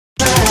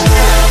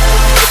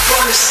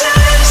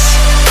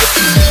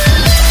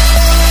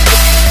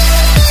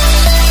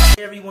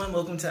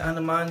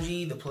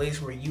Anamanji, the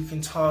place where you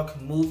can talk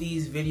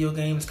movies, video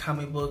games,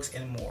 comic books,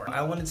 and more.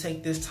 I want to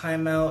take this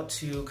time out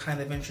to kind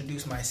of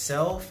introduce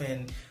myself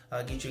and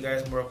get you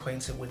guys more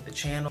acquainted with the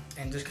channel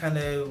and just kind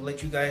of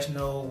let you guys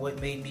know what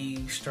made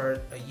me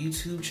start a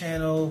YouTube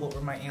channel, what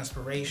were my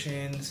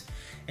inspirations,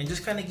 and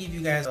just kind of give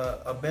you guys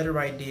a better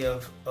idea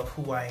of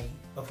who I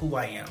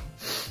am.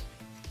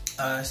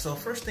 So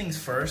first things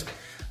first,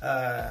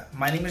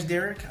 my name is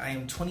Derek. I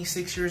am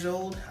 26 years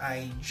old.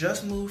 I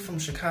just moved from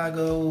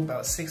Chicago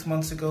about 6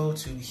 months ago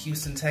to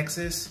Houston,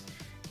 Texas.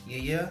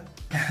 Yeah.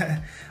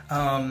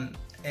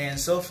 And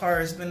so far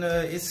it's been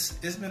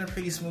a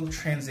pretty smooth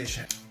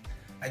transition.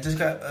 I just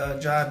got a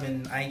job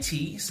in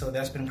IT, so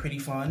that's been pretty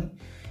fun.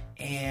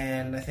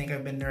 And I think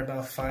I've been there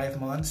about 5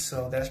 months,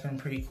 so that's been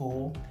pretty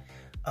cool.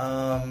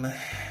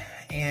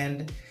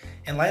 And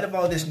in light of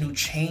all this new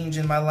change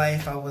in my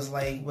life, I was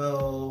like,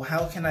 well,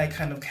 how can I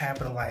kind of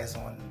capitalize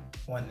on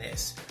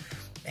this?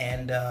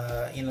 And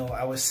you know,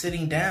 I was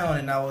sitting down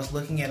and I was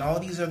looking at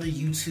all these other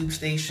YouTube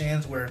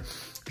stations where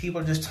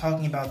people are just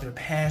talking about their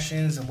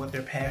passions and what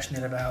they're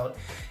passionate about.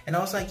 And I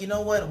was like, you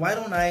know what? Why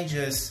don't I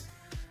just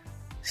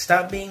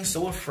stop being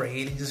so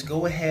afraid and just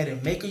go ahead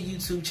and make a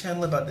YouTube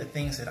channel about the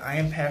things that I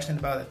am passionate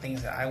about, the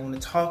things that I want to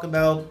talk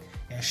about,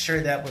 and share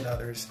that with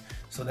others.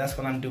 So that's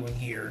what I'm doing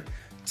here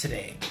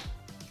today.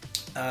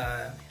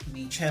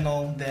 The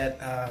channel that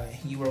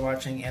you are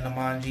watching,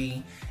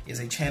 Anamanji, is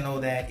a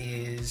channel that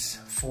is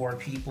for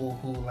people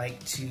who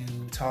like to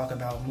talk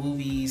about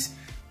movies,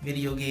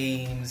 video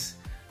games,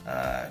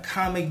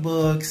 comic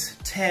books,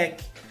 tech,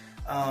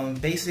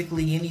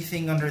 basically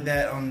anything under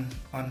that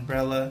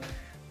umbrella.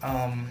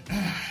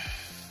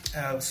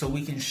 So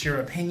we can share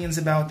opinions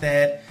about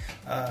that.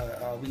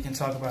 We can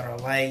talk about our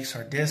likes,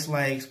 our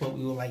dislikes, what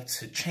we would like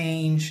to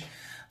change.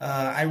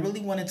 I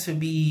really want it to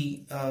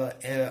be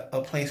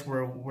a place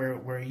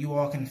where you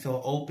all can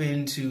feel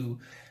open to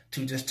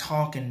just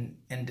talk and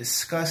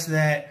discuss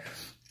that,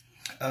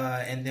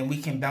 and then we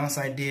can bounce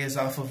ideas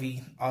off of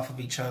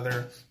each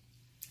other.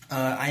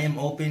 I am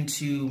open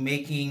to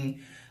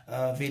making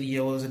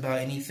videos about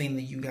anything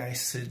that you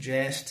guys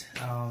suggest.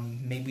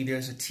 Maybe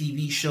there's a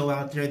TV show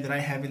out there that I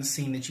haven't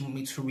seen that you want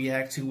me to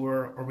react to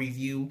or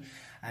review.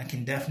 I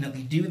can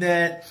definitely do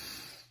that.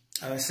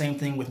 Same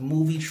thing with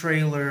movie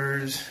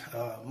trailers,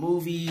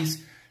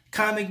 movies,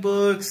 comic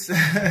books,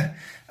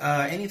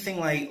 anything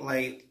like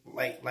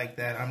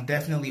that. I'm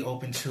definitely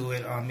open to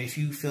it. If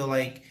you feel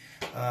like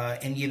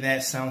any of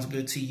that sounds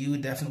good to you,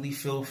 definitely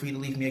feel free to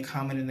leave me a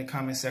comment in the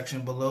comment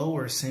section below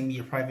or send me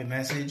a private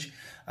message,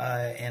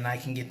 and I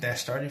can get that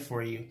started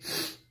for you.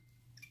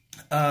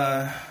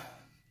 I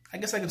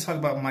guess I can talk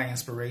about my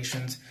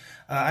inspirations.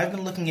 I've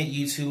been looking at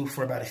YouTube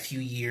for about a few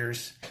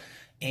years.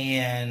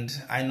 And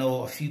I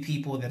know a few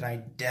people that I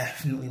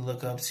definitely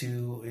look up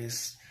to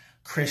is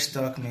Chris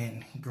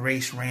Stuckman,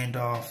 Grace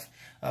Randolph,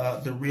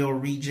 The Real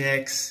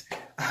Rejects,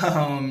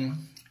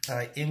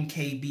 MKBHD,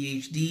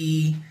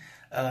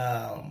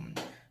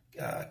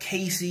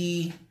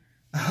 Casey.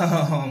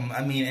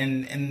 I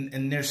mean,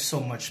 and there's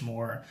so much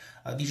more.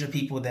 These are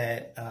people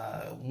that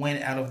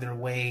went out of their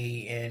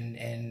way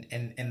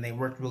and they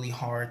worked really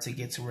hard to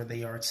get to where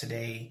they are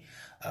today,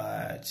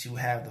 to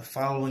have the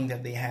following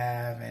that they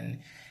have, and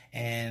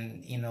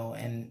you know,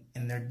 and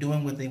they're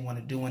doing what they want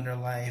to do in their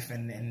life,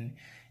 and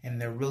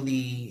they're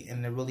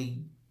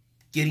really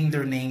getting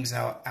their names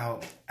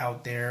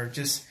out there,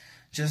 just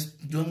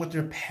doing what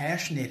they're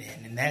passionate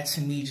in. And that to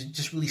me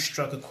just really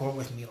struck a chord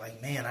with me.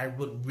 Like, man, I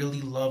would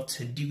really love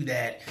to do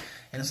that.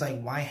 And it's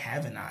like, why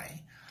haven't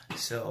I?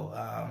 So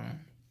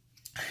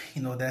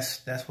you know,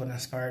 that's what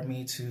inspired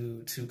me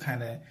to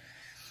kind of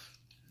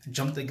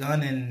jump the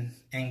gun and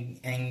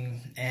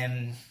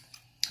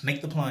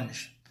make the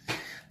plunge.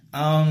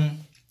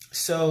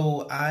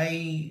 So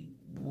I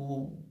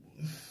will,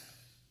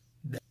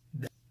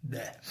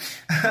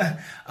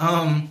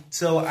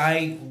 so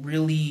I'm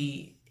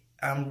really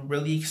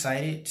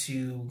excited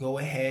to go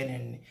ahead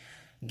and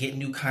get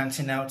new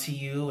content out to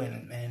you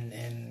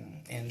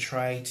and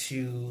try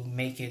to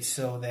make it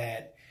so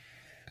that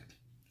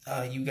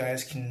you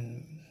guys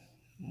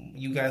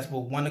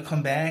will want to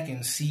come back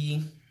and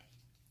see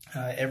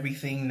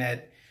everything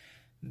that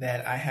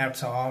I have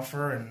to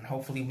offer, and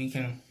hopefully we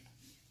can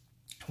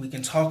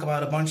talk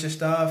about a bunch of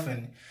stuff,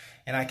 and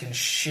I can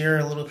share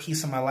a little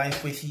piece of my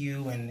life with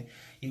you, and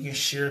you can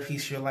share a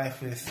piece of your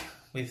life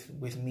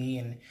with me,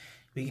 and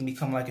we can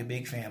become like a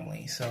big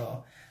family.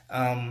 So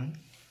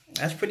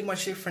that's pretty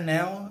much it for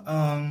now.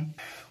 I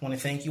want to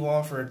thank you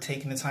all for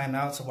taking the time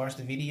out to watch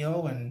the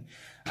video, and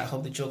I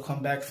hope that you'll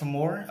come back for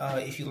more.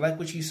 If you like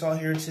what you saw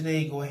here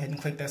today, go ahead and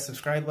click that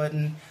subscribe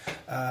button.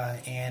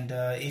 And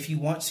if you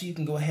want to, you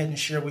can go ahead and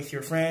share with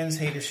your friends.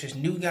 Hey, there's this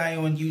new guy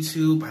on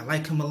YouTube. I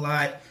like him a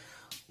lot.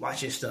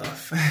 Watch his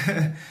stuff.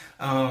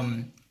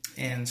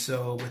 And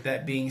so with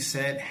that being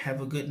said,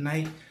 have a good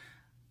night.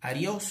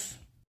 Adios.